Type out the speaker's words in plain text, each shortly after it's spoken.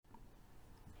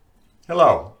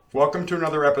Hello, welcome to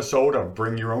another episode of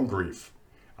Bring Your Own Grief.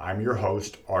 I'm your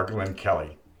host, Arglen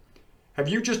Kelly. Have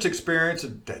you just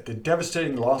experienced the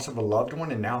devastating loss of a loved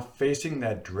one and now facing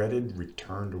that dreaded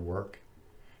return to work?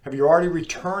 Have you already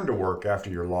returned to work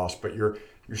after your loss, but you're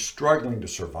struggling to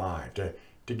survive, to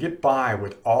get by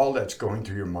with all that's going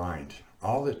through your mind,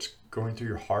 all that's going through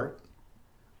your heart?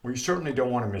 Well, you certainly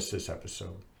don't want to miss this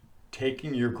episode.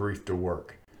 Taking your grief to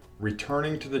work,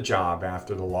 returning to the job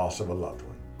after the loss of a loved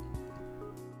one.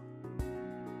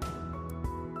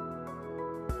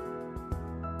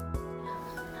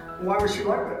 Why was she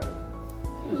like that?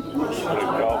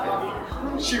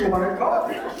 She wanted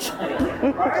coffee.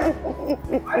 Right?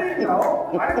 I didn't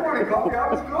know. I didn't want coffee. I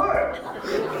was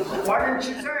good. Why didn't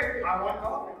she say, I want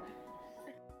coffee?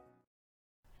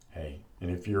 Hey, and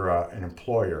if you're an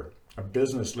employer, a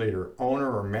business leader,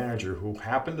 owner, or manager who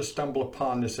happened to stumble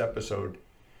upon this episode,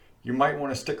 you might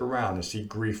want to stick around to see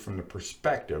grief from the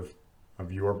perspective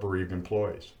of your bereaved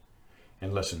employees.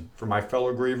 And listen, for my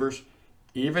fellow grievers,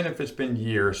 even if it's been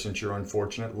years since your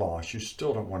unfortunate loss, you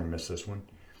still don't want to miss this one.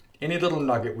 Any little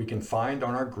nugget we can find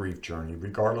on our grief journey,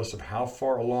 regardless of how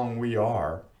far along we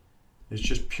are, is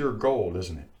just pure gold,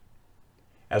 isn't it?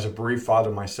 As a bereaved father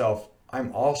myself,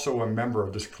 I'm also a member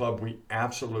of this club we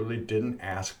absolutely didn't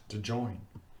ask to join,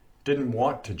 didn't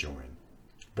want to join,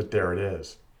 but there it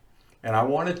is. And I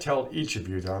want to tell each of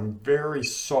you that I'm very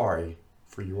sorry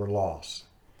for your loss,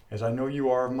 as I know you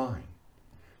are of mine.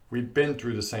 We've been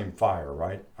through the same fire,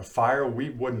 right? A fire we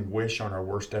wouldn't wish on our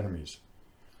worst enemies.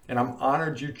 And I'm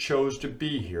honored you chose to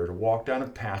be here to walk down a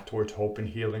path towards hope and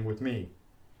healing with me.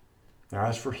 Now,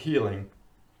 as for healing,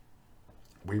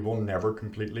 we will never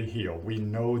completely heal. We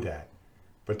know that.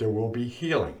 But there will be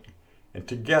healing. And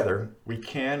together, we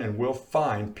can and will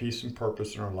find peace and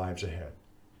purpose in our lives ahead.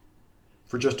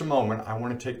 For just a moment, I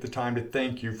want to take the time to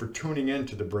thank you for tuning in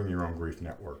to the Bring Your Own Grief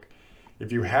Network.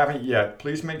 If you haven't yet,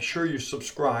 please make sure you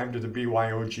subscribe to the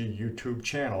BYOG YouTube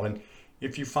channel. And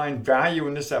if you find value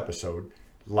in this episode,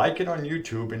 like it on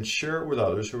YouTube and share it with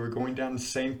others who are going down the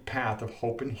same path of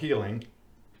hope and healing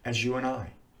as you and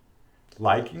I.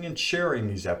 Liking and sharing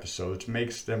these episodes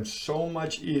makes them so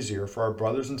much easier for our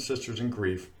brothers and sisters in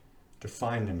grief to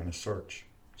find them in a search.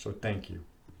 So thank you.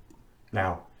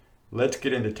 Now, let's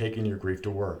get into taking your grief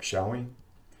to work, shall we?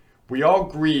 We all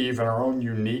grieve in our own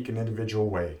unique and individual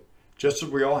way. Just as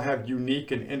we all have unique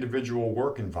and individual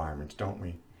work environments, don't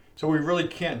we? So we really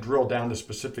can't drill down to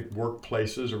specific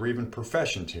workplaces or even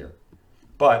professions here.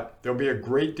 But there'll be a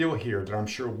great deal here that I'm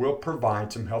sure will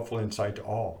provide some helpful insight to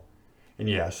all. And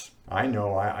yes, I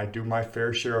know I do my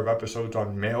fair share of episodes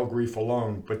on male grief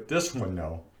alone, but this one,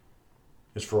 though,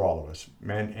 is for all of us,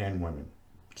 men and women.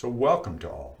 So welcome to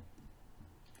all.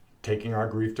 Taking our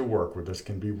grief to work with us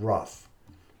can be rough.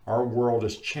 Our world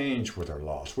has changed with our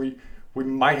loss. We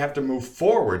might have to move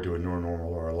forward to a new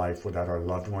normal or a life without our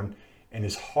loved one. And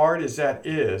as hard as that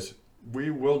is, we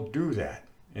will do that.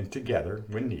 And together,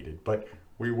 when needed, but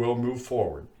we will move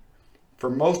forward. For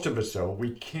most of us, though, we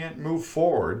can't move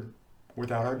forward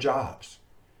without our jobs.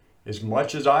 As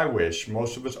much as I wish,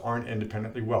 most of us aren't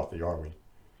independently wealthy, are we?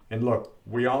 And look,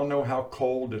 we all know how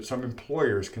cold that some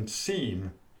employers can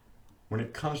seem when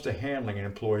it comes to handling an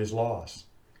employee's loss.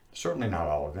 Certainly not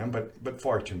all of them, but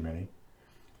far too many.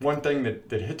 One thing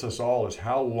that hits us all is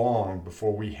how long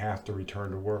before we have to return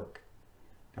to work.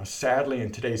 Now, sadly,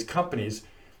 in today's companies,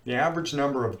 the average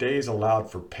number of days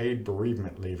allowed for paid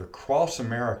bereavement leave across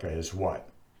America is what?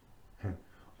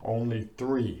 Only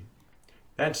 3.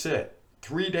 That's it.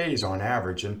 3 days on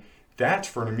average, and that's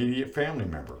for an immediate family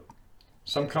member.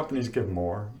 Some companies give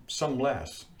more, some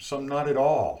less, some not at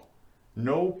all.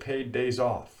 No paid days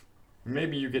off.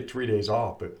 Maybe you get 3 days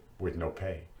off, but with no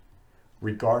pay.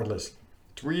 Regardless,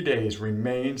 3 days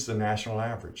remains the national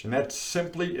average, and that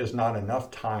simply is not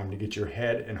enough time to get your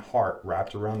head and heart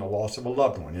wrapped around the loss of a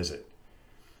loved one, is it?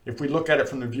 If we look at it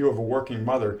from the view of a working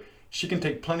mother, she can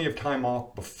take plenty of time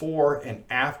off before and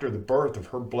after the birth of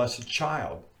her blessed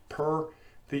child, per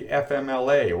the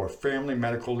FMLA, or Family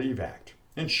Medical Leave Act.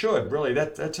 And should, really,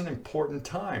 that's an important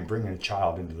time, bringing a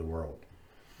child into the world.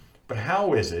 But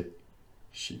how is it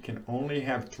she can only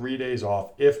have 3 days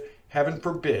off if, heaven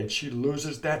forbid, she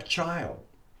loses that child?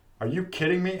 Are you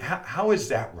kidding me? How is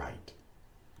that right?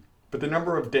 But the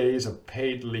number of days of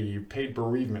paid leave, paid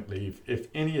bereavement leave, if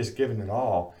any is given at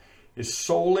all, is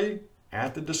solely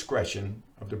at the discretion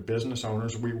of the business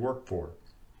owners we work for.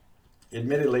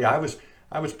 Admittedly, I was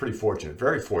pretty fortunate,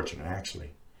 very fortunate actually.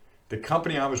 The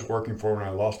company I was working for when I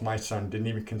lost my son didn't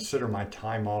even consider my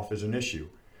time off as an issue.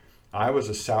 I was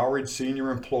a salaried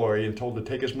senior employee and told to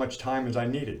take as much time as I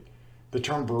needed. The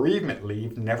term bereavement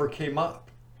leave never came up.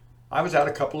 I was out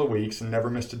a couple of weeks and never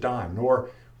missed a dime, nor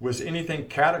was anything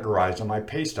categorized on my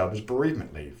pay stub as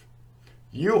bereavement leave.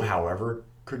 You, however,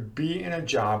 could be in a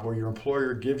job where your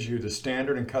employer gives you the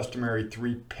standard and customary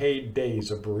 3 paid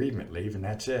days of bereavement leave, and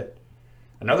that's it.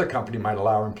 Another company might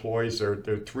allow employees their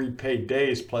 3 paid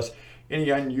days plus any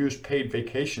unused paid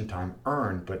vacation time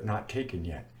earned but not taken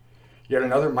yet. Yet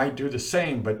another might do the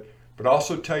same, but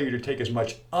also tell you to take as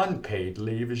much unpaid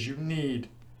leave as you need.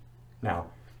 Now,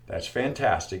 that's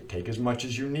fantastic. Take as much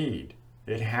as you need.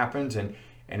 It happens and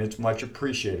it's much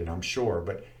appreciated, I'm sure.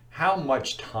 But how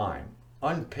much time,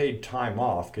 unpaid time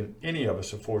off, can any of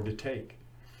us afford to take?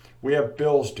 We have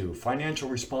bills due, financial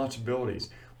responsibilities.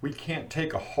 We can't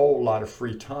take a whole lot of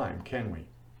free time, can we?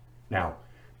 Now,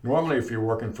 normally if you're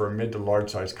working for a mid to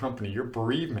large size company, your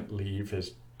bereavement leave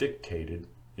is dictated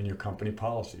in your company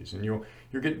policies, and you'll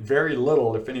get very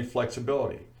little, if any,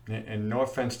 flexibility. And no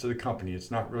offense to the company, it's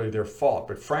not really their fault,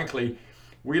 but frankly,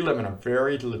 we live in a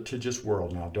very litigious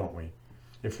world now, don't we?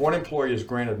 If one employee is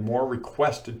granted more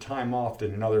requested time off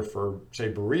than another for, say,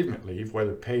 bereavement leave,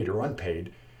 whether paid or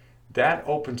unpaid, that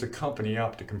opens a company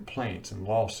up to complaints and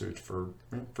lawsuits for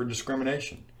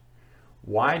discrimination.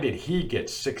 Why did he get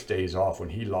 6 days off when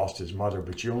he lost his mother,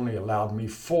 but you only allowed me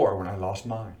 4 when I lost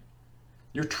mine?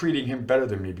 You're treating him better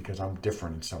than me because I'm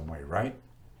different in some way, right?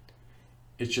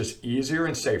 It's just easier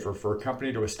and safer for a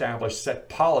company to establish set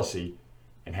policy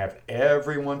and have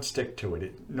everyone stick to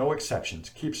it. No exceptions.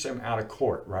 Keeps them out of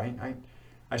court, right?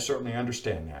 I certainly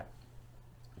understand that.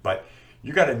 But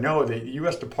you got to know that the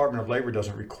U.S. Department of Labor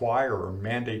doesn't require or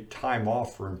mandate time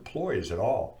off for employees at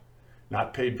all.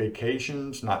 Not paid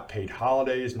vacations, not paid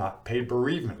holidays, not paid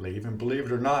bereavement leave, and believe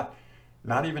it or not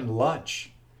even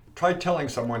lunch. Try telling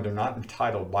someone they're not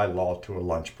entitled by law to a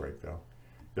lunch break, though.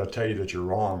 They'll tell you that you're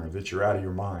wrong or that you're out of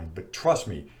your mind. But trust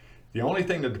me, the only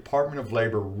thing the Department of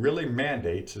Labor really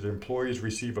mandates is that employees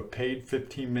receive a paid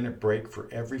 15-minute break for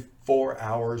every 4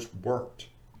 hours worked.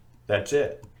 That's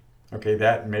it. Okay,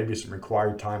 that and maybe some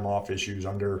required time off issues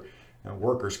under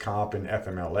workers' comp and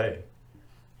FMLA.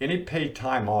 Any paid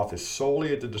time off is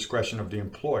solely at the discretion of the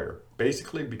employer,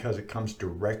 basically because it comes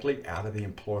directly out of the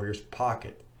employer's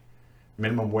pocket.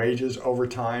 Minimum wages,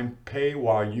 overtime, pay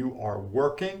while you are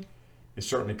working is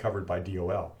certainly covered by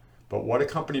DOL. But what a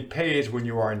company pays when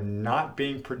you are not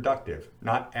being productive,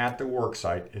 not at the work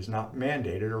site, is not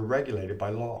mandated or regulated by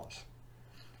laws.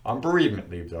 On bereavement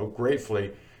leave, though,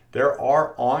 gratefully, there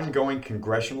are ongoing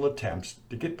congressional attempts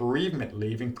to get bereavement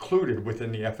leave included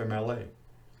within the FMLA.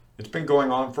 It's been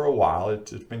going on for a while.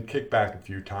 It's been kicked back a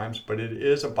few times, but it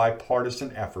is a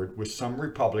bipartisan effort with some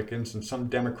Republicans and some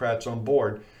Democrats on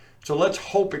board. So let's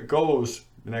hope it goes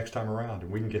the next time around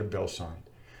and we can get a bill signed.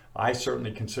 I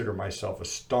certainly consider myself a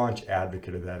staunch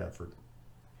advocate of that effort.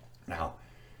 Now,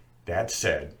 that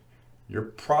said, you're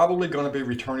probably going to be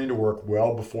returning to work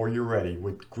well before you're ready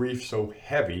with grief so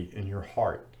heavy in your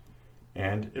heart.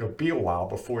 And it'll be a while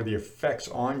before the effects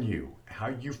on you, how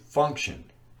you function,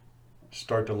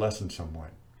 start to lessen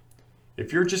somewhat.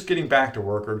 If you're just getting back to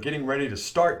work or getting ready to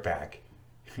start back,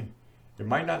 it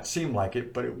might not seem like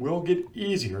it, but it will get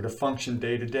easier to function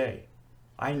day to day.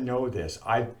 I know this.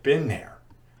 I've been there.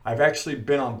 I've actually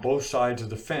been on both sides of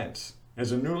the fence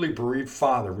as a newly bereaved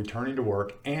father returning to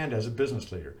work and as a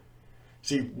business leader.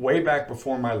 See, way back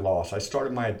before my loss, I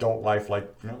started my adult life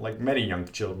like many young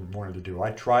children wanted to do. I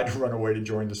tried to run away to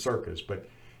join the circus, but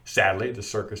sadly, the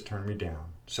circus turned me down.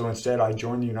 So instead, I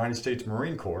joined the United States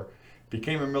Marine Corps,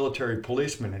 became a military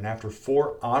policeman, and after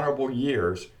 4 honorable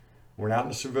years, went out in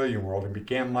the civilian world and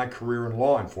began my career in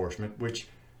law enforcement, which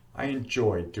I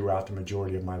enjoyed throughout the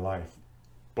majority of my life.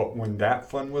 But when that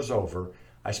fun was over,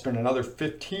 I spent another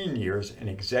 15 years in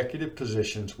executive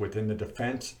positions within the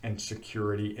defense and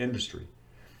security industry.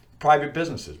 Private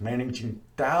businesses, managing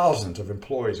thousands of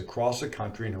employees across the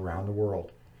country and around the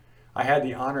world. I had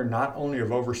the honor not only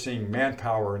of overseeing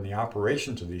manpower in the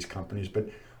operations of these companies, but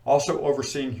also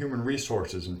overseeing human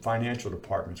resources and financial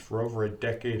departments for over a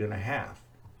decade and a half.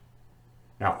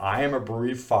 Now, I am a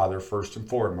bereaved father first and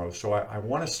foremost, so I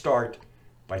want to start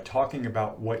by talking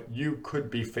about what you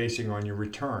could be facing on your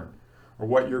return, or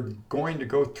what you're going to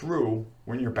go through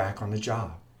when you're back on the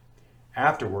job.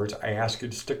 Afterwards, I ask you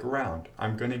to stick around.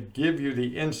 I'm going to give you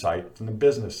the insight from the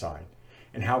business side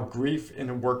and how grief in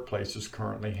the workplace is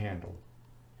currently handled.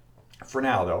 For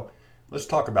now, though, let's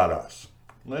talk about us.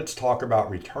 Let's talk about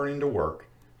returning to work,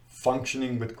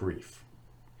 functioning with grief.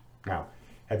 Now,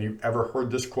 have you ever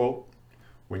heard this quote?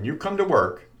 When you come to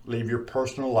work, leave your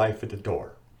personal life at the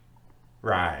door.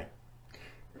 Right.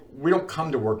 We don't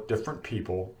come to work different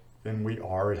people than we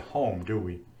are at home, do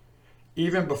we?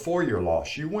 Even before your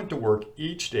loss, you went to work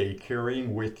each day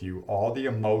carrying with you all the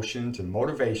emotions and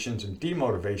motivations and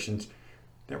demotivations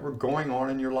that were going on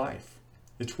in your life.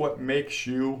 It's what makes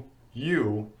you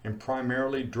you and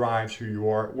primarily drives who you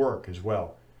are at work as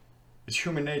well. It's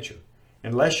human nature.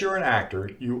 Unless you're an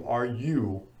actor, you are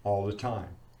you all the time.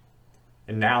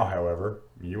 And now, however,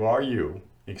 you are you,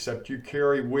 except you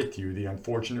carry with you the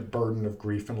unfortunate burden of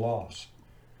grief and loss.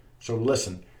 So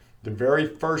listen, the very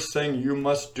first thing you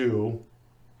must do,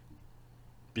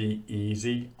 be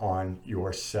easy on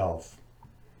yourself.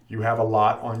 You have a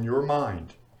lot on your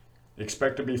mind.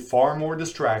 Expect to be far more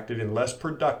distracted and less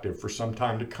productive for some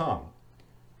time to come.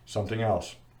 Something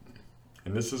else.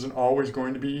 And this isn't always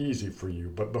going to be easy for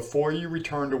you, but before you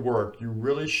return to work, you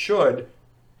really should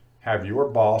have your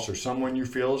boss or someone you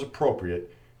feel is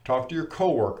appropriate talk to your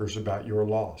coworkers about your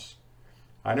loss.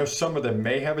 I know some of them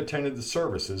may have attended the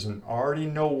services and already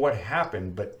know what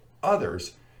happened, but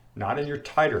others, not in your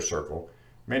tighter circle,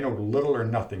 may know little or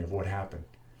nothing of what happened.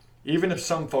 Even if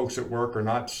some folks at work are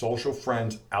not social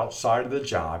friends outside of the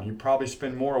job, you probably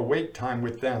spend more awake time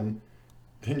with them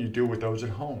than you do with those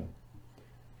at home.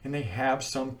 And they have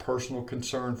some personal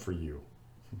concern for you.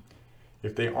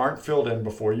 If they aren't filled in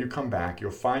before you come back,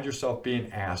 you'll find yourself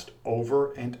being asked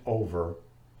over and over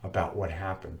about what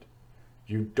happened.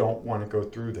 You don't want to go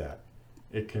through that.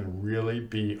 It can really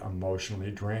be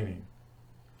emotionally draining.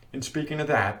 And speaking of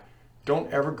that,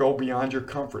 don't ever go beyond your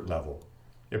comfort level.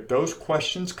 If those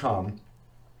questions come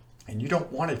and you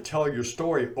don't want to tell your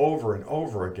story over and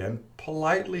over again,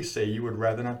 politely say you would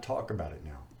rather not talk about it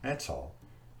now. That's all.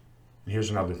 And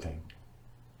here's another thing.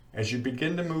 As you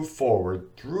begin to move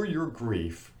forward through your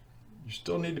grief, you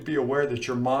still need to be aware that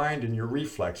your mind and your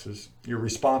reflexes, your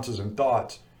responses and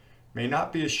thoughts, may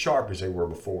not be as sharp as they were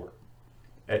before.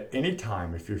 At any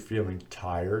time, if you're feeling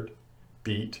tired,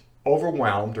 beat,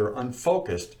 overwhelmed, or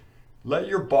unfocused, let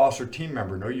your boss or team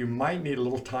member know you might need a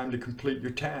little time to complete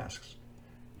your tasks.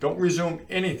 Don't resume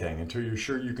anything until you're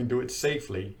sure you can do it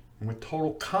safely and with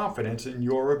total confidence in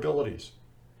your abilities.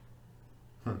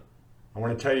 I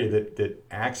want to tell you that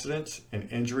accidents and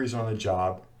injuries on the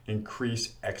job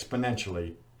increase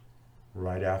exponentially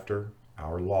right after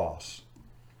our loss.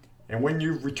 And when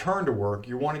you return to work,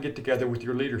 you want to get together with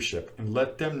your leadership and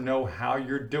let them know how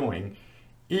you're doing,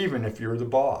 even if you're the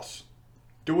boss.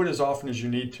 Do it as often as you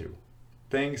need to.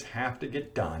 Things have to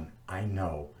get done, I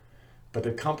know. But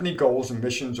the company goals and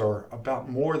missions are about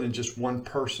more than just one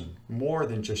person, more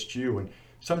than just you. And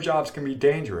some jobs can be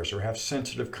dangerous or have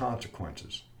sensitive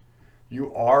consequences.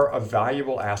 You are a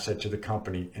valuable asset to the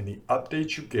company, and the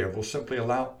updates you give will simply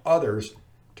allow others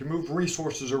to move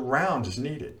resources around as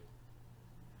needed.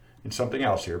 And something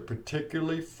else here,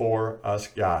 particularly for us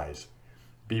guys.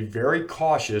 Be very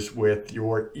cautious with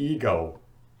your ego,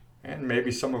 and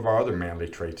maybe some of our other manly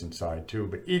traits inside too,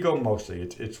 but ego mostly.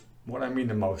 It's what I mean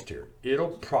the most here. It'll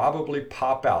probably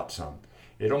pop out some.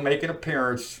 It'll make an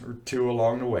appearance or two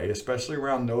along the way, especially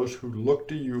around those who look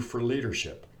to you for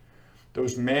leadership.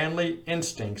 Those manly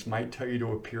instincts might tell you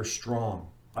to appear strong,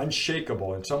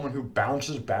 unshakable, and someone who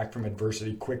bounces back from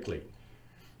adversity quickly.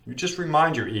 You just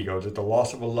remind your ego that the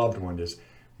loss of a loved one is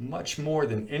much more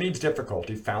than any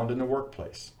difficulty found in the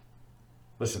workplace.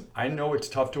 Listen, I know it's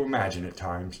tough to imagine at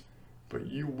times, but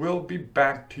you will be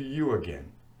back to you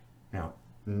again. Now,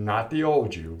 not the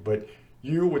old you, but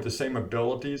you with the same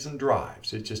abilities and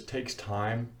drives. It just takes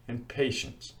time and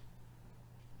patience.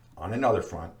 On another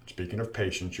front, speaking of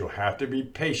patience, you'll have to be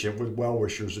patient with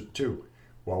well-wishers too.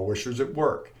 Well-wishers at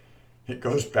work. It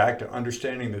goes back to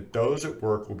understanding that those at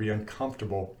work will be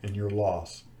uncomfortable in your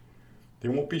loss. They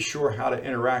won't be sure how to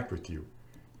interact with you.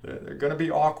 They're going to be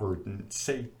awkward and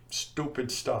say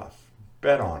stupid stuff.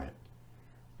 Bet on it.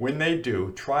 When they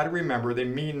do, try to remember they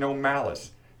mean no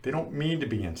malice. They don't mean to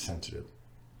be insensitive.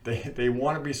 They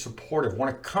want to be supportive,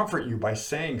 want to comfort you by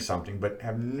saying something, but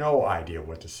have no idea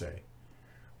what to say.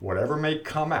 Whatever may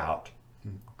come out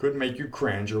could make you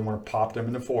cringe or want to pop them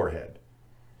in the forehead.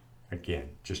 Again,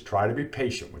 just try to be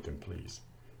patient with them, please.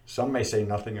 Some may say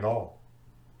nothing at all.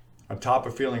 On top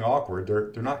of feeling awkward,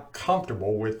 they're not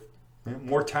comfortable with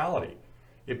mortality.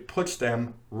 It puts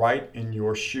them right in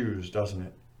your shoes, doesn't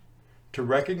it? To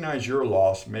recognize your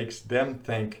loss makes them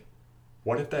think,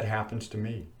 what if that happens to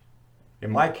me? In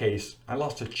my case, I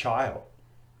lost a child.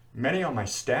 Many on my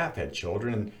staff had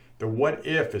children, and the what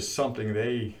if is something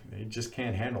they just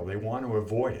can't handle. They want to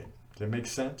avoid it. Does that make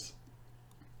sense?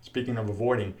 Speaking of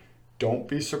avoiding, don't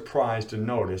be surprised to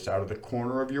notice out of the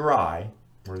corner of your eye,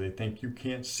 where they think you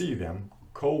can't see them,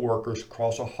 co-workers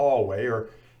cross a hallway or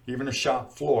even a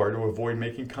shop floor to avoid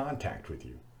making contact with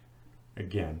you.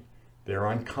 Again, they're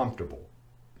uncomfortable.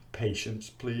 Patience,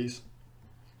 please.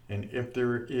 And if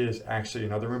there is actually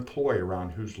another employee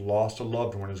around who's lost a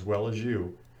loved one as well as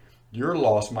you, your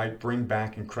loss might bring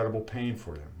back incredible pain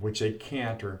for them, which they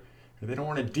can't or they don't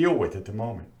want to deal with at the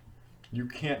moment. You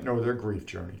can't know their grief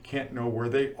journey, can't know where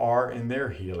they are in their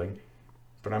healing,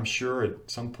 but I'm sure at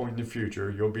some point in the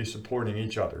future you'll be supporting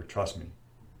each other, trust me.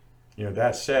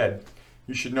 That said,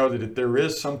 you should know that if there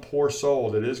is some poor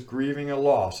soul that is grieving a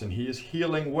loss and he is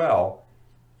healing well,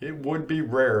 it would be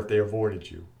rare if they avoided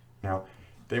you. Now,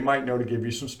 they might know to give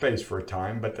you some space for a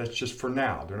time, but that's just for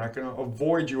now. They're not going to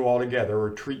avoid you altogether or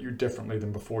treat you differently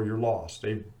than before your loss.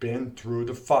 They've been through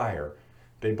the fire.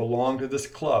 They belong to this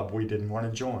club we didn't want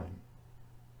to join.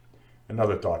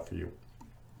 Another thought for you.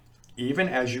 Even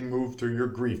as you move through your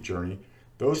grief journey,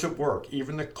 those at work,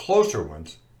 even the closer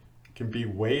ones, can be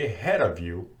way ahead of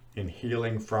you in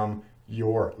healing from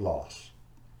your loss.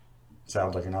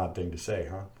 Sounds like an odd thing to say,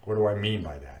 huh? What do I mean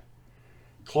by that?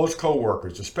 Close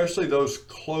co-workers, especially those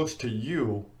close to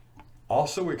you,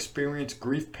 also experience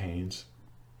grief pains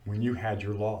when you had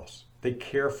your loss. They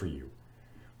care for you.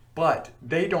 But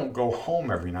they don't go home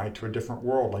every night to a different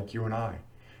world like you and I.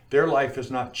 Their life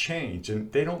has not changed,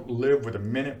 and they don't live with a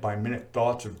minute-by-minute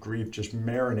thoughts of grief just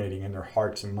marinating in their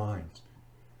hearts and minds.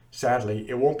 Sadly,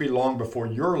 it won't be long before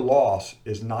your loss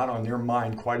is not on their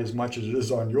mind quite as much as it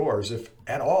is on yours, if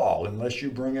at all, unless you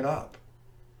bring it up.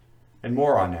 And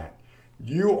more on that.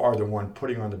 You are the one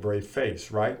putting on the brave face,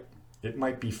 right? It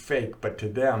might be fake, but to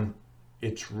them,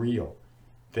 it's real.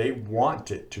 They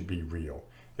want it to be real.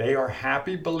 They are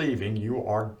happy believing you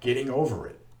are getting over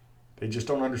it. They just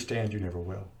don't understand you never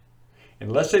will.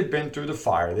 Unless they've been through the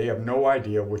fire, they have no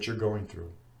idea what you're going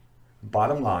through.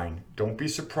 Bottom line, don't be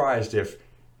surprised if,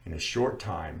 in a short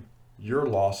time, your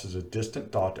loss is a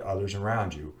distant thought to others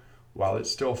around you, while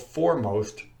it's still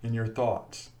foremost in your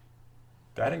thoughts.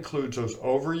 That includes those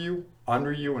over you,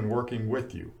 under you, and working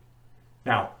with you.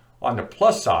 Now, on the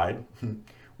plus side,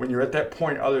 when you're at that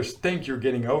point others think you're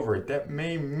getting over it, that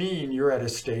may mean you're at a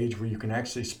stage where you can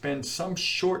actually spend some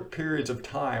short periods of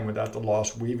time without the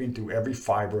loss weaving through every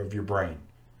fiber of your brain.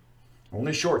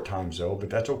 Only short times though, but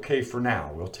that's okay for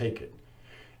now. We'll take it.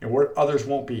 And what others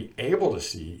won't be able to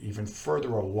see, even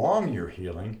further along your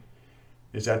healing,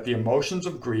 is that the emotions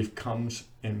of grief comes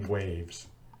in waves.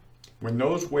 When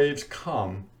those waves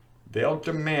come, they'll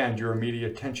demand your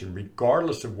immediate attention,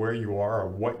 regardless of where you are or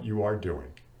what you are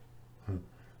doing.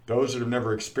 Those that have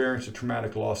never experienced a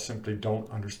traumatic loss simply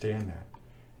don't understand that.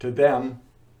 To them,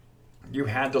 you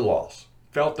had the loss,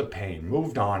 felt the pain,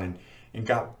 moved on, and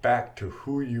got back to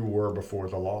who you were before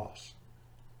the loss.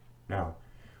 Now,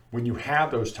 when you have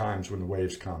those times when the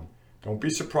waves come, don't be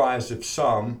surprised if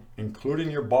some, including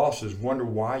your bosses, wonder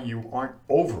why you aren't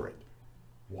over it.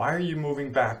 Why are you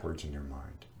moving backwards in your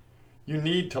mind? You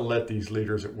need to let these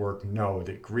leaders at work know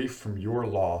that grief from your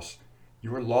loss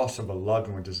of a loved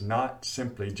one does not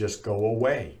simply just go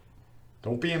away.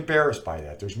 Don't be embarrassed by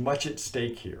that. There's much at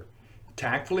stake here.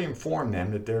 Tactfully inform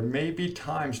them that there may be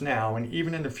times now and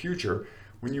even in the future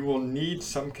when you will need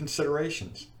some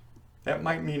considerations. That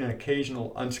might mean an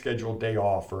occasional unscheduled day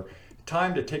off or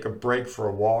time to take a break for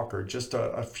a walk or just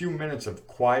a few minutes of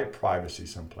quiet privacy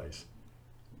someplace.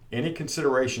 Any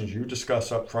considerations you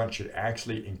discuss up front should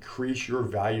actually increase your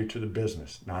value to the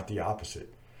business, not the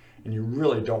opposite. And you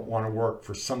really don't want to work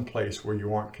for some place where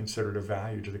you aren't considered of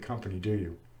value to the company, do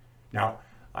you? Now,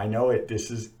 I know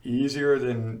it's easier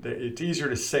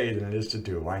to say than it is to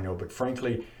do, I know, but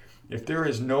frankly, if there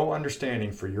is no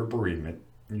understanding for your bereavement,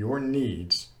 your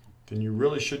needs, then you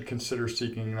really should consider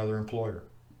seeking another employer.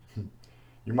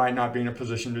 You might not be in a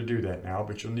position to do that now,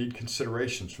 but you'll need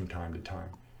considerations from time to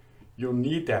time. You'll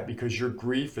need that because your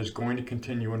grief is going to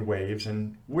continue in waves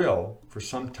and will for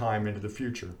some time into the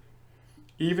future.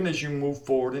 Even as you move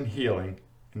forward in healing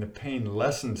and the pain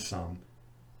lessens some,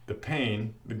 the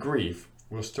grief,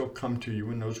 will still come to you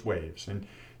in those waves, and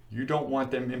you don't want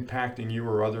them impacting you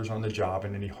or others on the job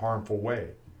in any harmful way.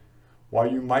 While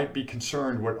you might be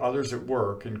concerned what others at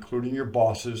work, including your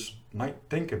bosses, might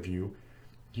think of you,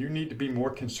 you need to be more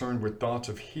concerned with thoughts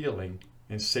of healing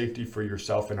and safety for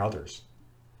yourself and others.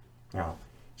 Now,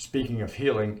 speaking of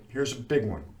healing, here's a big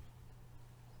one.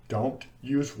 Don't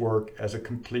use work as a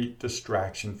complete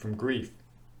distraction from grief.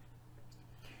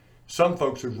 Some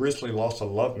folks who've recently lost a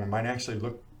loved one might actually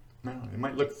look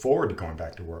forward to going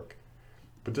back to work.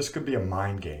 But this could be a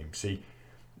mind game. See,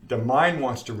 the mind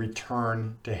wants to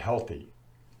return to healthy.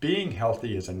 Being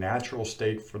healthy is a natural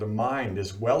state for the mind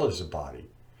as well as the body.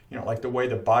 Like the way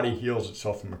the body heals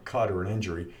itself from a cut or an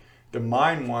injury, the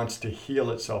mind wants to heal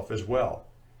itself as well.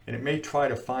 And it may try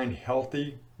to find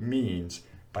healthy means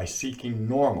by seeking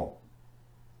normal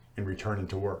and returning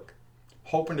to work,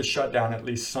 hoping to shut down at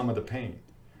least some of the pain.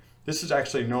 This is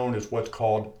actually known as what's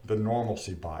called the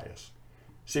normalcy bias.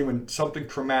 See, when something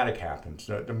traumatic happens,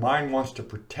 the mind wants to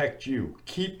protect you,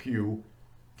 keep you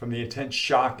from the intense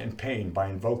shock and pain by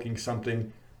invoking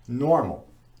something normal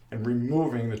and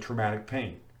removing the traumatic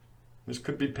pain. This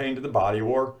could be pain to the body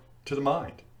or to the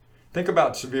mind. Think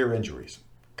about severe injuries.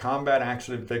 Combat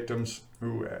accident victims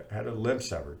who had a limb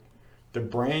severed. The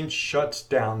brain shuts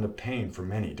down the pain for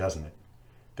many, doesn't it?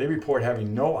 They report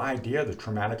having no idea the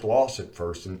traumatic loss at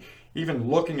first, and even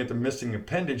looking at the missing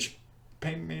appendage,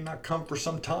 pain may not come for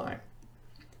some time.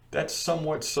 That's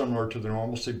somewhat similar to the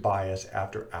normalcy bias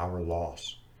after our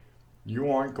loss.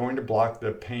 You aren't going to block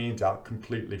the pains out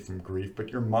completely from grief, but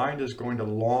your mind is going to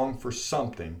long for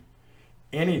something,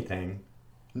 anything,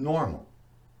 normal.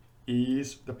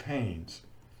 Ease the pains.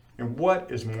 And what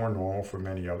is more normal for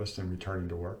many of us than returning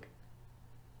to work?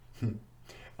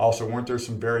 Also, weren't there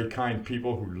some very kind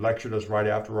people who lectured us right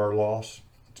after our loss,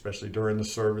 especially during the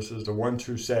services? The ones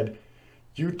who said,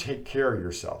 "You take care of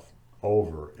yourself,"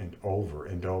 over and over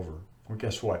and over. Well,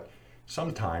 guess what?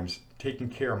 Sometimes taking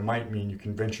care might mean you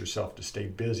convince yourself to stay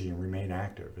busy and remain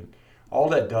active. And all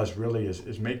that does really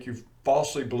is make you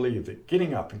falsely believe that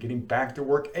getting up and getting back to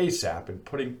work ASAP and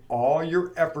putting all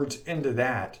your efforts into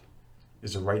that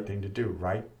is the right thing to do,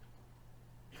 right?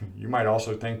 You might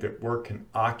also think that work can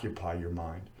occupy your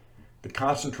mind. The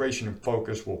concentration and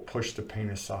focus will push the pain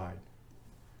aside.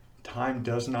 Time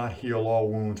does not heal all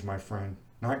wounds, my friend.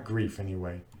 Not grief,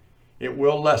 anyway. It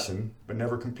will lessen, but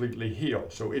never completely heal.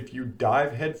 So if you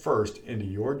dive headfirst into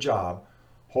your job,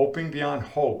 hoping beyond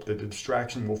hope that the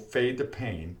distraction will fade the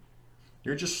pain,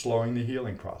 you're just slowing the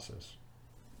healing process.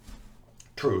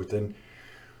 Truth, and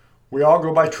we all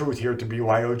go by truth here at the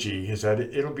BYOG, is that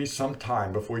it'll be some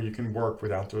time before you can work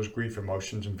without those grief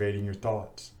emotions invading your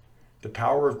thoughts. The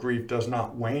power of grief does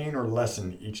not wane or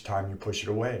lessen each time you push it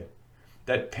away.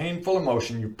 That painful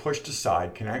emotion you pushed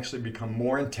aside can actually become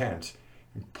more intense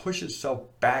and push itself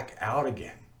back out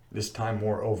again, this time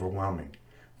more overwhelming,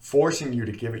 forcing you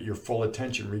to give it your full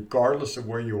attention regardless of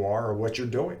where you are or what you're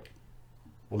doing.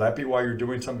 Will that be why you're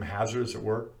doing something hazardous at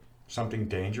work? Something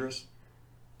dangerous?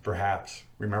 Perhaps.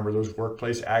 Remember, those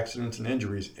workplace accidents and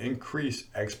injuries increase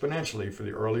exponentially for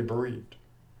the early bereaved.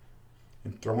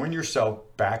 And throwing yourself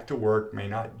back to work may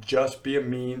not just be a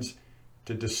means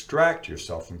to distract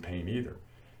yourself from pain either.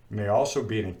 It may also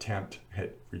be an attempt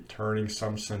at returning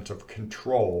some sense of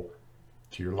control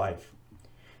to your life.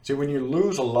 See, when you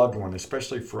lose a loved one,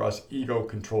 especially for us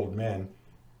ego-controlled men,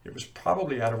 it was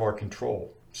probably out of our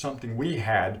control, something we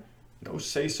had no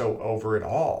say-so over at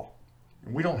all.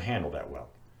 And we don't handle that well.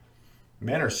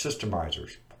 Men are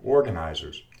systemizers,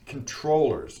 organizers,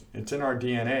 controllers. It's in our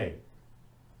DNA.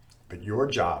 But your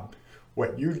job,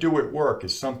 what you do at work,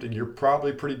 is something you're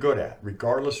probably pretty good at,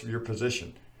 regardless of your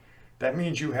position. That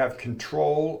means you have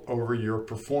control over your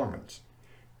performance.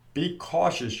 Be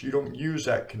cautious you don't use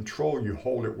that control you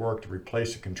hold at work to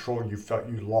replace the control you felt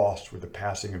you lost with the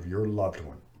passing of your loved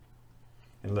one.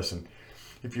 And listen,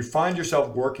 if you find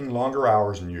yourself working longer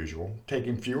hours than usual,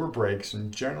 taking fewer breaks,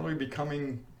 and generally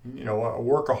becoming, a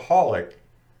workaholic,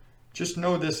 just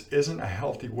know this isn't a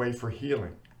healthy way for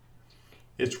healing.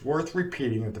 It's worth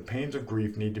repeating that the pains of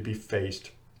grief need to be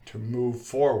faced to move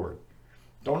forward.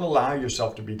 Don't allow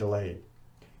yourself to be delayed.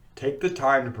 Take the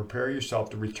time to prepare yourself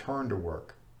to return to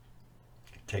work.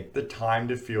 Take the time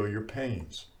to feel your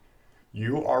pains.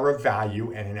 You are of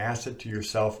value and an asset to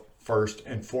yourself first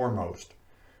and foremost.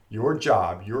 Your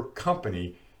job, your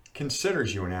company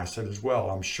considers you an asset as well,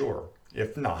 I'm sure.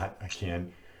 If not,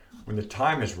 again, when the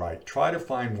time is right, try to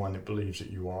find one that believes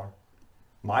that you are.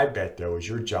 My bet, though, is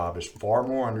your job is far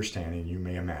more understanding than you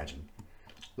may imagine.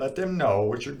 Let them know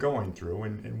what you're going through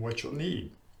and what you'll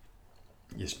need.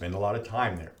 You spend a lot of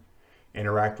time there.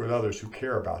 Interact with others who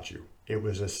care about you. It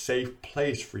was a safe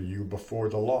place for you before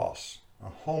the loss, a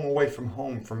home away from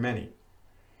home for many.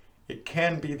 It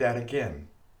can be that again,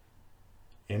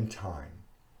 in time.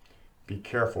 Be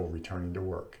careful returning to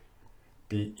work.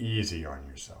 Be easy on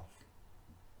yourself.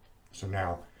 So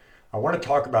now, I want to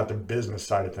talk about the business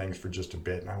side of things for just a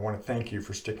bit, and I want to thank you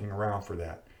for sticking around for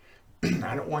that.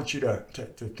 I don't want you to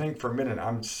think for a minute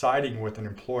I'm siding with an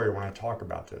employer when I talk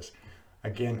about this.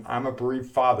 Again, I'm a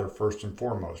bereaved father first and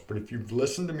foremost, but if you've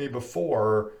listened to me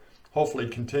before, hopefully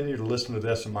continue to listen to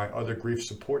this and my other grief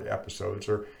support episodes,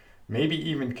 or maybe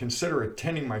even consider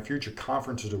attending my future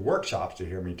conferences or workshops to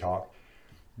hear me talk,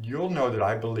 you'll know that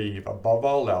I believe above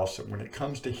all else that when it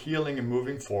comes to healing and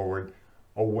moving forward,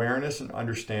 awareness and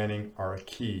understanding are a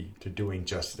key to doing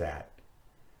just that.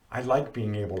 I like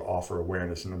being able to offer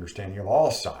awareness and understanding of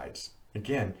all sides.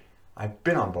 Again, I've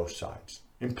been on both sides.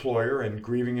 employer and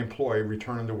grieving employee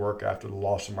returning to work after the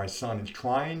loss of my son and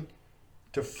trying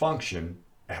to function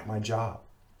at my job.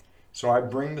 So I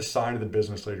bring the side of the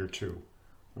business leader too,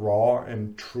 raw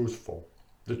and truthful.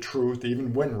 The truth,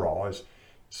 even when raw, is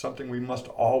something we must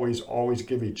always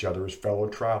give each other as fellow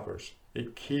travelers.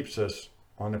 It keeps us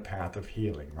on the path of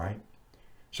healing, right?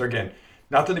 So again,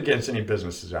 nothing against any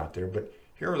businesses out there, but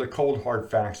here are the cold hard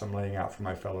facts I'm laying out for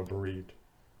my fellow bereaved.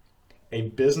 A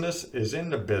business is in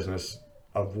the business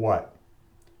of what?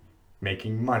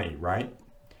 Making money, right?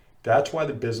 That's why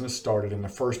the business started in the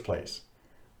first place.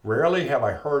 Rarely have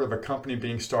I heard of a company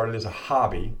being started as a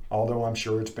hobby, although I'm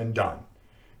sure it's been done.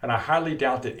 And I highly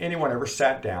doubt that anyone ever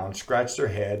sat down, scratched their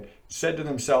head, said to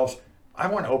themselves, I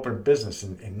want to open a business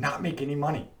and not make any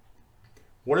money.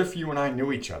 What if you and I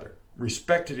knew each other,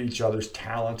 respected each other's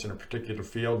talents in a particular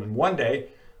field, and one day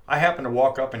I happened to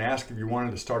walk up and ask if you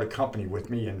wanted to start a company with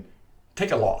me and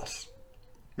take a loss?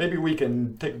 Maybe we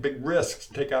can take big risks,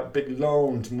 take out big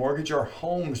loans, mortgage our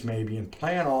homes maybe, and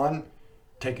plan on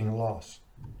taking a loss.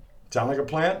 Sound like a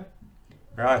plan?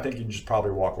 Well, I think you just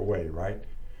probably walk away, right?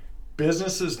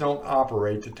 Businesses don't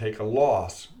operate to take a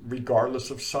loss, regardless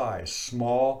of size,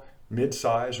 small,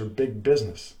 mid-size, or big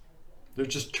business. There's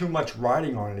just too much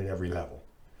riding on it at every level.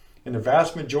 In the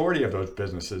vast majority of those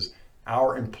businesses,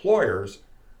 our employers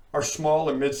are small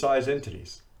and mid-sized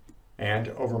entities. And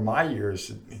over my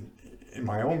years in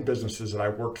my own businesses that I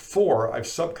worked for, I've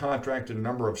subcontracted a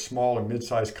number of small and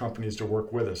mid-sized companies to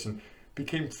work with us and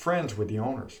became friends with the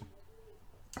owners.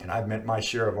 And I've met my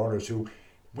share of owners who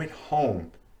went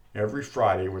home every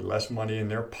Friday with less money in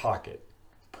their pocket,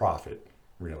 profit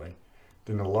really,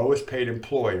 than the lowest paid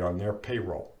employee on their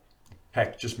payroll.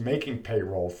 Heck, just making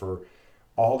payroll for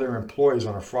all their employees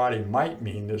on a Friday might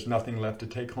mean there's nothing left to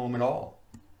take home at all.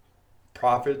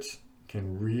 Profits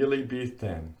can really be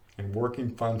thin, and working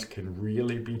funds can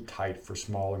really be tight for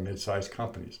small and mid-sized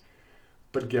companies.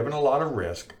 But given a lot of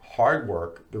risk, hard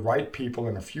work, the right people,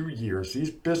 in a few years,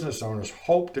 these business owners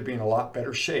hope to be in a lot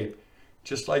better shape,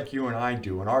 just like you and I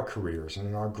do in our careers and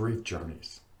in our grief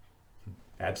journeys.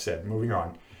 That said, moving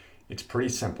on, it's pretty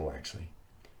simple actually.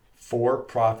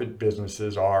 For-profit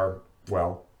businesses are,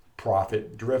 well,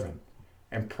 profit-driven.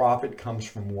 And profit comes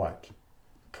from what?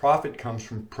 Profit comes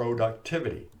from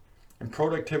productivity. And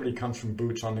productivity comes from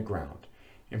boots on the ground.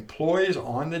 Employees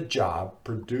on the job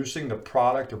producing the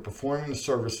product or performing the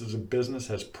services a business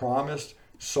has promised,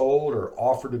 sold, or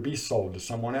offered to be sold to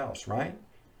someone else, right?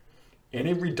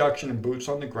 Any reduction in boots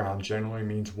on the ground generally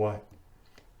means what?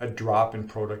 A drop in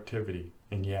productivity.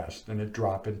 And yes, then a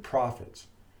drop in profits.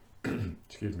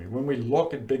 Excuse me. When we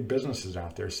look at big businesses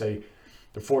out there, say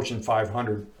the Fortune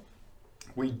 500,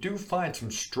 we do find some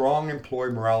strong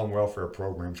employee morale and welfare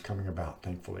programs coming about,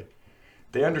 thankfully.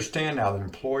 They understand now that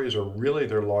employees are really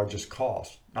their largest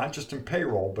cost, not just in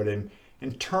payroll, but in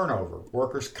turnover,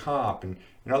 workers' comp, and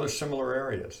other similar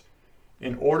areas.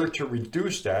 In order to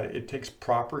reduce that, it takes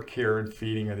proper care and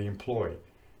feeding of the employee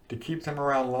to keep them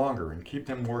around longer and keep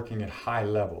them working at high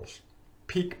levels,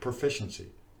 peak proficiency.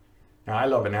 Now, I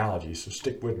love analogies, so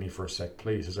stick with me for a sec,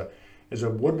 please. As a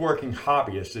woodworking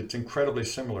hobbyist, it's incredibly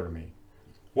similar to me.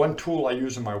 One tool I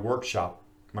use in my workshop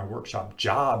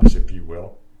jobs, if you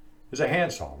will, is a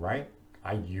handsaw, right?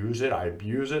 I use it, I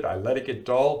abuse it, I let it get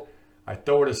dull, I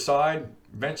throw it aside,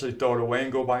 eventually throw it away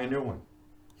and go buy a new one.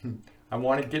 I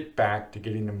want to get back to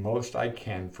getting the most I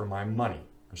can for my money,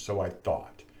 or so I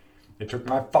thought. It took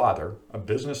my father, a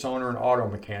business owner and auto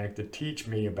mechanic, to teach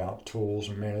me about tools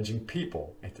and managing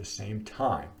people at the same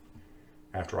time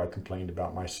after I complained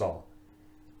about my saw.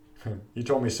 He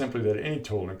told me simply that any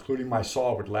tool, including my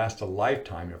saw, would last a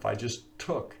lifetime if I just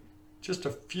took just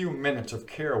a few minutes of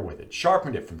care with it,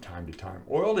 sharpened it from time to time,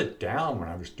 oiled it down when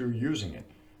I was through using it.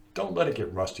 Don't let it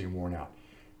get rusty and worn out.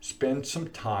 Spend some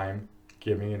time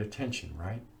giving it attention,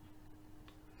 right?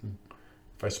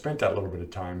 If I spent that little bit of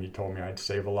time, he told me I'd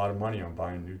save a lot of money on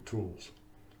buying new tools.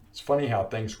 It's funny how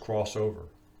things cross over.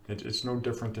 It's no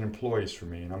different than employees for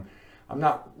me. And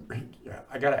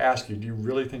I got to ask you, do you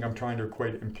really think I'm trying to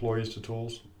equate employees to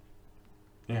tools?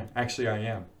 Yeah, actually I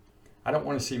am. I don't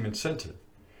want to seem insensitive.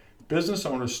 Business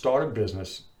owners start a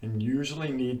business and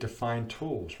usually need to find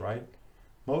tools, right?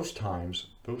 Most times,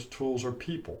 those tools are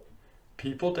people.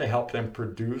 People to help them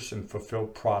produce and fulfill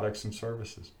products and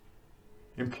services.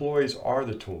 Employees are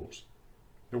the tools.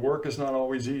 The work is not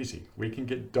always easy. We can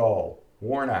get dull,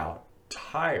 worn out,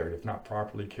 tired if not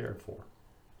properly cared for.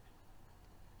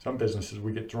 Some businesses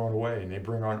we get thrown away and they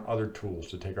bring on other tools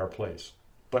to take our place.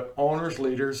 But owners,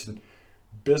 leaders, and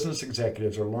business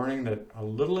executives are learning that a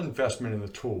little investment in the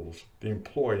tools, the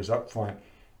employees up front,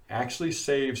 actually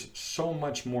saves so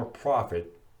much more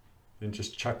profit than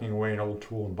just chucking away an old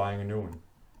tool and buying a new one.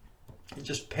 It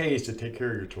just pays to take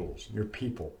care of your tools, your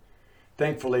people.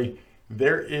 Thankfully,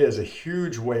 there is a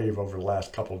huge wave over the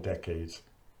last couple of decades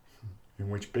in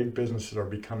which big businesses are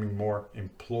becoming more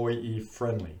employee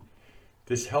friendly.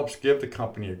 This helps give the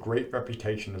company a great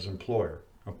reputation as an employer,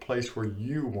 a place where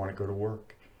you want to go to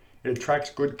work. It attracts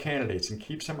good candidates and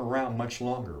keeps them around much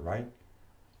longer, right?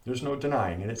 There's no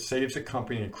denying it. It saves the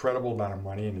company an incredible amount of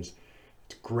money and it's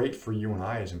great for you and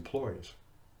I as employees.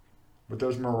 But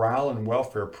those morale and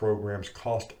welfare programs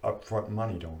cost upfront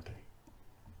money, don't they?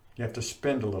 You have to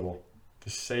spend a little to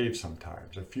save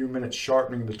sometimes. A few minutes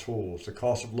sharpening the tools, the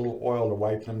cost of a little oil to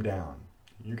wipe them down.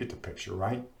 You get the picture,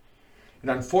 right?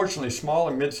 And unfortunately, small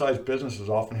and mid-sized businesses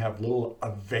often have little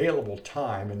available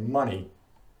time and money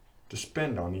to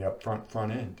spend on the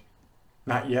front end.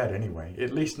 Not yet, anyway.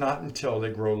 At least not until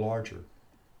they grow larger.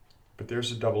 But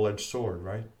there's a double-edged sword,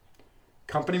 right?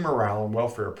 Company morale and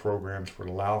welfare programs would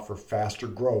allow for faster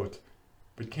growth,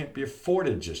 but can't be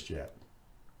afforded just yet.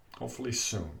 Hopefully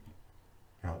soon.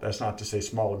 Now, that's not to say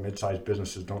small and mid-sized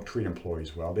businesses don't treat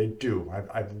employees well. They do.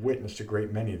 I've witnessed a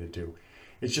great many that do.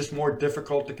 It's just more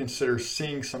difficult to consider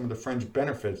seeing some of the fringe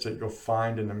benefits that you'll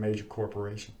find in the major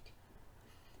corporations.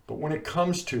 But when it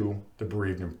comes to the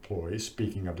bereaved employees,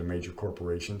 speaking of the major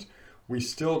corporations, we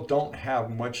still don't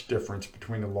have much difference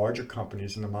between the larger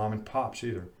companies and the mom and pops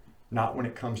either. Not when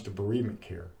it comes to bereavement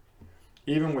care.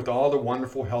 Even with all the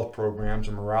wonderful health programs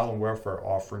and morale and welfare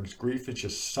offerings, grief is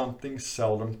just something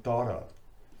seldom thought of.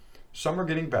 Some are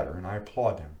getting better, and I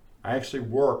applaud them. I actually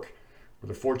work with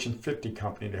a Fortune 50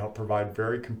 company to help provide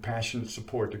very compassionate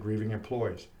support to grieving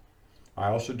employees. I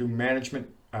also do management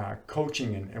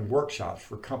coaching and workshops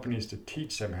for companies to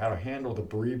teach them how to handle the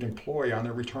bereaved employee on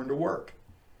their return to work.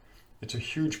 It's a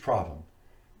huge problem,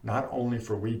 not only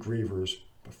for we grievers,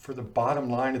 but for the bottom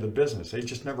line of the business. They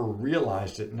just never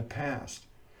realized it in the past.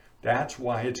 That's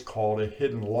why it's called a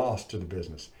hidden loss to the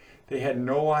business. They had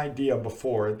no idea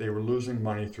before they were losing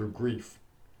money through grief.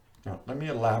 Now, let me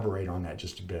elaborate on that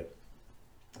just a bit.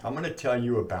 I'm going to tell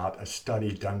you about a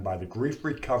study done by the Grief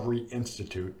Recovery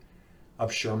Institute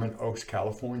of Sherman Oaks,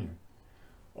 California.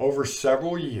 Over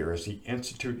several years, the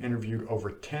Institute interviewed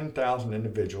over 10,000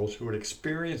 individuals who had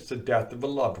experienced the death of a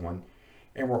loved one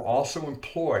and were also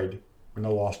employed when the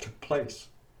loss took place.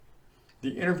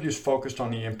 The interviews focused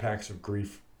on the impacts of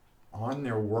grief on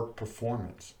their work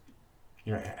performance.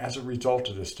 As a result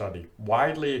of this study,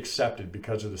 widely accepted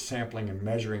because of the sampling and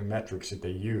measuring metrics that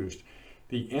they used,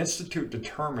 the Institute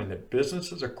determined that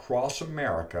businesses across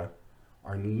America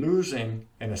are losing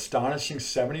an astonishing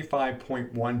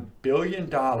 $75.1 billion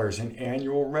in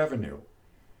annual revenue.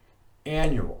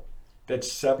 Annual. That's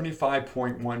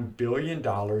 $75.1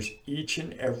 billion each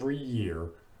and every year,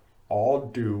 all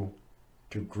due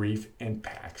to grief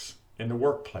impacts in the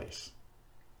workplace.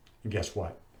 And guess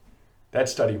what? That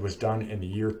study was done in the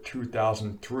year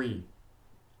 2003.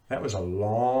 That was a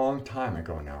long time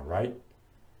ago now, right?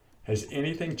 Has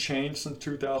anything changed since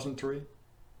 2003?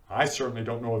 I certainly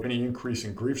don't know of any increase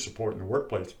in grief support in the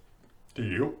workplace. Do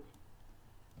you?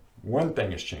 One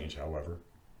thing has changed, however: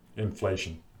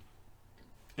 inflation.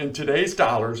 In today's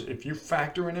dollars, if you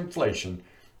factor in inflation,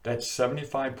 that's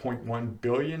 $75.1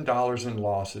 billion in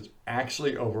losses,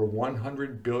 actually over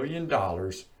 $100 billion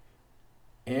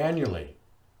annually.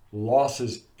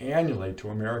 Losses annually to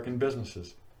American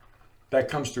businesses. That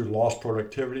comes through lost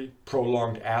productivity,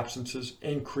 prolonged absences,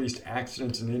 increased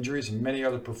accidents and injuries, and many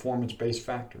other performance-based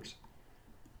factors.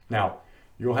 Now,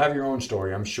 you'll have your own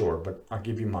story, I'm sure, but I'll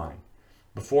give you mine.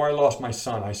 Before I lost my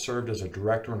son, I served as a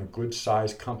director in a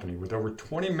good-sized company with over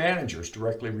 20 managers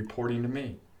directly reporting to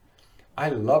me. I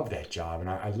loved that job, and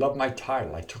I loved my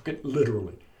title. I took it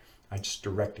literally. I just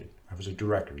directed. I was a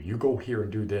director. You go here and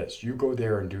do this. You go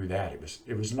there and do that.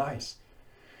 It was nice.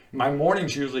 My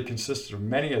mornings usually consisted of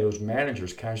many of those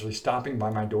managers casually stopping by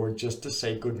my door just to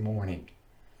say good morning.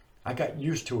 I got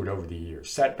used to it over the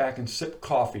years. Sat back and sipped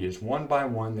coffee as one by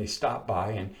one they stopped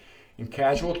by, and in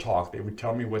casual talk they would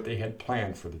tell me what they had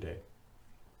planned for the day.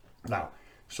 Now,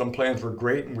 some plans were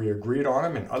great and we agreed on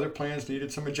them, and other plans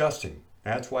needed some adjusting.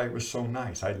 That's why it was so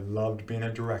nice. I loved being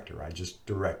a director. I just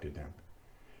directed them.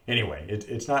 Anyway,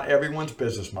 it's not everyone's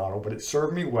business model, but it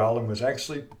served me well and was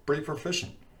actually pretty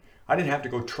proficient. I didn't have to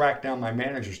go track down my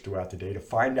managers throughout the day to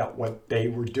find out what they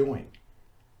were doing.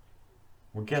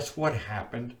 Well, guess what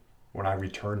happened when I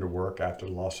returned to work after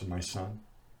the loss of my son?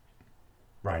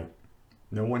 Right.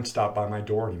 No one stopped by my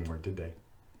door anymore, did they?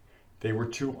 They were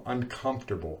too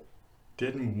uncomfortable.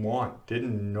 Didn't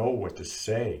know what to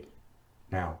say.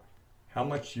 Now, how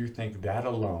much do you think that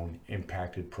alone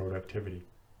impacted productivity?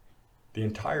 The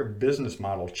entire business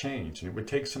model changed, and it would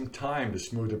take some time to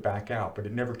smooth it back out, but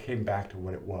it never came back to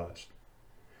what it was.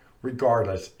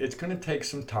 Regardless, it's going to take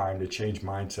some time to change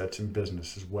mindsets in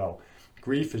business as well.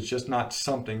 Grief is just not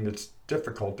something that's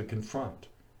difficult to confront.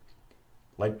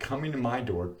 Like coming to my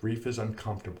door, grief is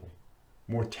uncomfortable.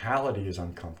 Mortality is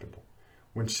uncomfortable.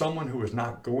 When someone who is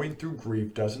not going through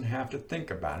grief doesn't have to think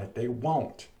about it, they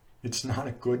won't. It's not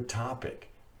a good topic.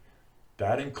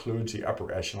 That includes the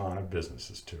upper echelon of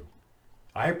businesses too.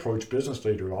 I approach business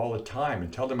leaders all the time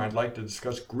and tell them I'd like to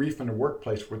discuss grief in the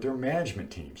workplace with their management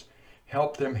teams,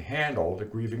 help them handle the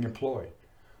grieving employee.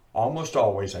 Almost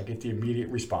always I get the immediate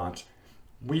response,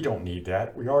 "We don't need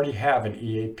that. We already have an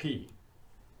EAP."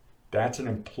 That's an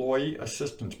employee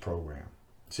assistance program.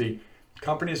 See,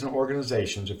 companies and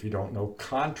organizations, if you don't know,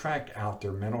 contract out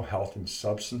their mental health and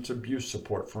substance abuse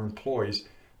support for employees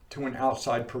to an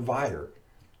outside provider,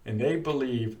 and they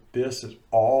believe this is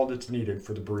all that's needed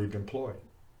for the bereaved employee.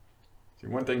 See,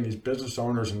 one thing these business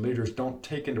owners and leaders don't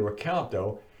take into account,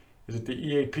 though, is that the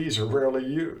EAPs are rarely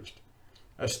used.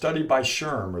 A study by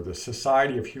SHRM, or the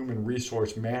Society of Human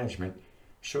Resource Management,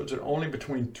 shows that only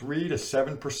between 3 to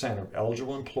 7% of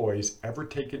eligible employees ever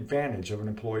take advantage of an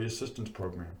employee assistance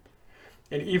program.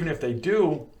 And even if they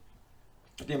do,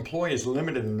 the employee is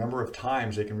limited in the number of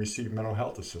times they can receive mental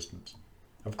health assistance.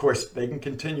 Of course, they can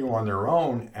continue on their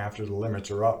own after the limits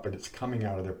are up, but it's coming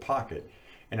out of their pocket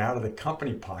and out of the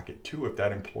company pocket too if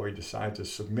that employee decides to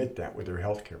submit that with their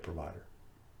healthcare provider.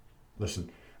 Listen,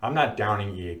 I'm not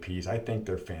downing EAPs. I think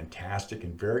they're fantastic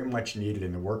and very much needed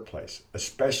in the workplace,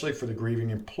 especially for the grieving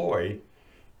employee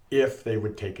if they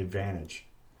would take advantage.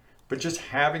 But just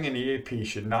having an EAP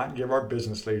should not give our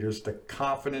business leaders the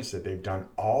confidence that they've done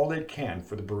all they can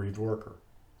for the bereaved worker.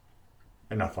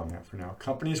 Enough on that for now.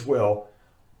 Companies will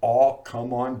all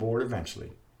come on board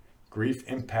eventually. Grief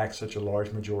impacts such a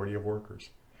large majority of workers.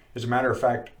 As a matter of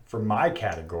fact, for my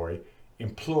category,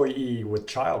 employee with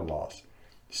child loss,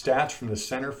 stats from the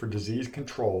Center for Disease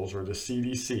Controls, or the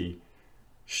CDC,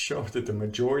 show that the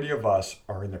majority of us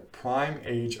are in the prime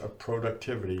age of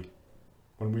productivity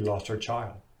when we lost our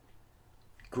child.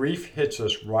 Grief hits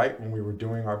us right when we were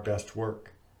doing our best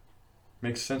work.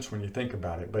 Makes sense when you think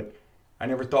about it, but I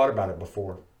never thought about it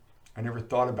before. I never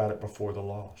thought about it before the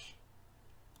loss.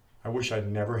 I wish I'd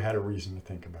never had a reason to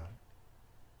think about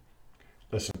it.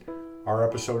 Listen, our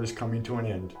episode is coming to an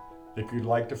end. If you'd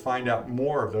like to find out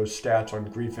more of those stats on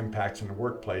grief impacts in the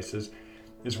workplaces,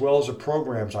 as well as the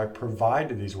programs I provide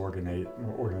to these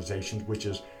organizations, which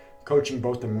is coaching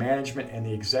both the management and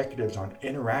the executives on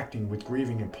interacting with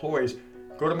grieving employees,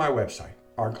 go to my website,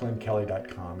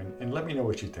 rglennkelly.com, and let me know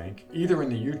what you think, either in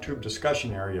the YouTube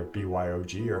discussion area of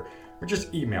BYOG or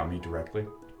just email me directly.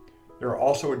 There are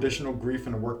also additional Grief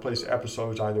in the Workplace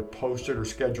episodes either posted or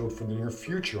scheduled for the near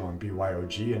future on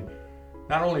BYOG, and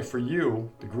not only for you,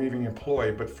 the grieving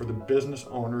employee, but for the business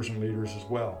owners and leaders as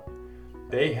well.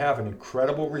 They have an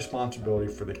incredible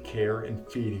responsibility for the care and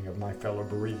feeding of my fellow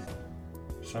bereaved.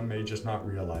 Some may just not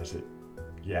realize it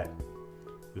yet.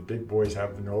 The big boys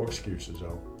have no excuses,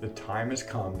 though. The time has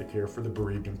come to care for the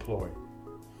bereaved employee.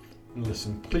 And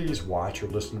listen, please watch or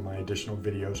listen to my additional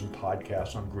videos and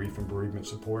podcasts on grief and bereavement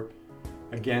support.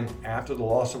 Again, after the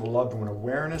loss of a loved one,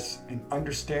 awareness and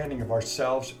understanding of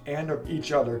ourselves and of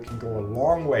each other can go a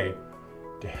long way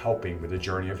to helping with the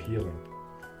journey of healing.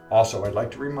 Also, I'd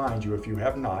like to remind you, if you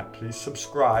have not, please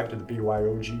subscribe to the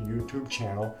BYOG YouTube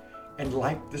channel and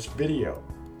like this video.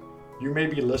 You may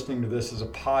be listening to this as a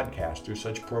podcast through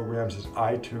such programs as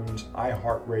iTunes,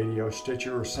 iHeartRadio,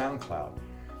 Stitcher, or SoundCloud.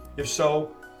 If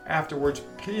so, afterwards,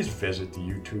 please visit the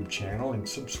YouTube channel and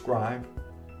subscribe.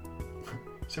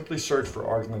 Simply search for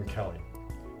R. Glenn Kelly.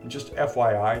 And just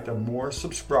FYI, the more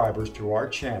subscribers to our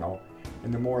channel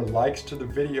and the more likes to the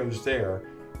videos there,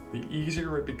 the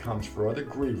easier it becomes for other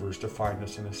grievers to find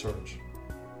us in a search.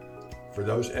 For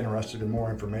those interested in more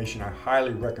information, I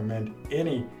highly recommend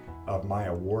any of my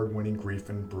award-winning grief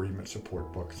and bereavement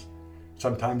support books.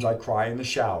 Sometimes I Cry in the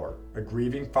Shower, A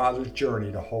Grieving Father's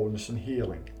Journey to Wholeness and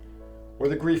Healing, or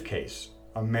The Grief Case,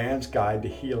 A Man's Guide to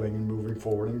Healing and Moving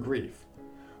Forward in Grief,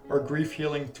 or Grief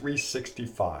Healing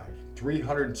 365,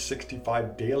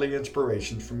 365 daily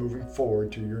inspirations for moving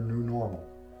forward to your new normal.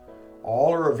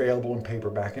 All are available in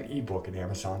paperback and ebook at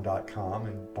Amazon.com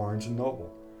and Barnes &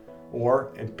 Noble,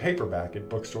 or in paperback at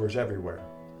bookstores everywhere.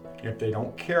 If they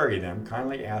don't carry them,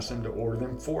 kindly ask them to order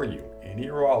them for you, any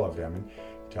or all of them, and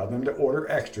tell them to order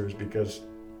extras because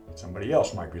somebody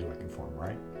else might be looking for them,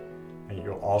 right? And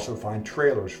you'll also find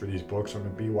trailers for these books on the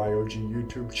BYOG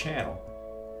YouTube channel.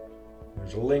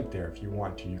 There's a link there if you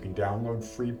want to. You can download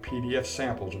free PDF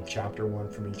samples of Chapter 1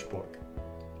 from each book.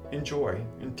 Enjoy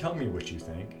and tell me what you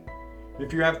think.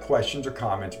 If you have questions or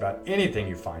comments about anything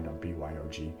you find on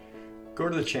BYOG, go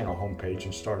to the channel homepage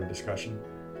and start a discussion.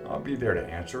 I'll be there to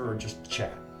answer or just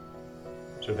chat.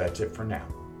 So that's it for now.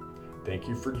 Thank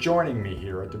you for joining me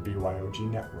here at the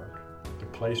BYOG Network, the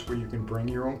place where you can bring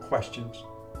your own questions,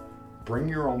 bring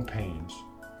your own pains,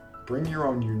 bring your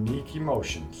own unique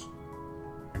emotions,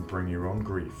 and bring your own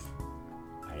grief.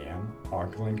 I am R.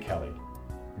 Glenn Kelly.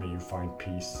 May you find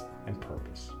peace and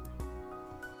purpose.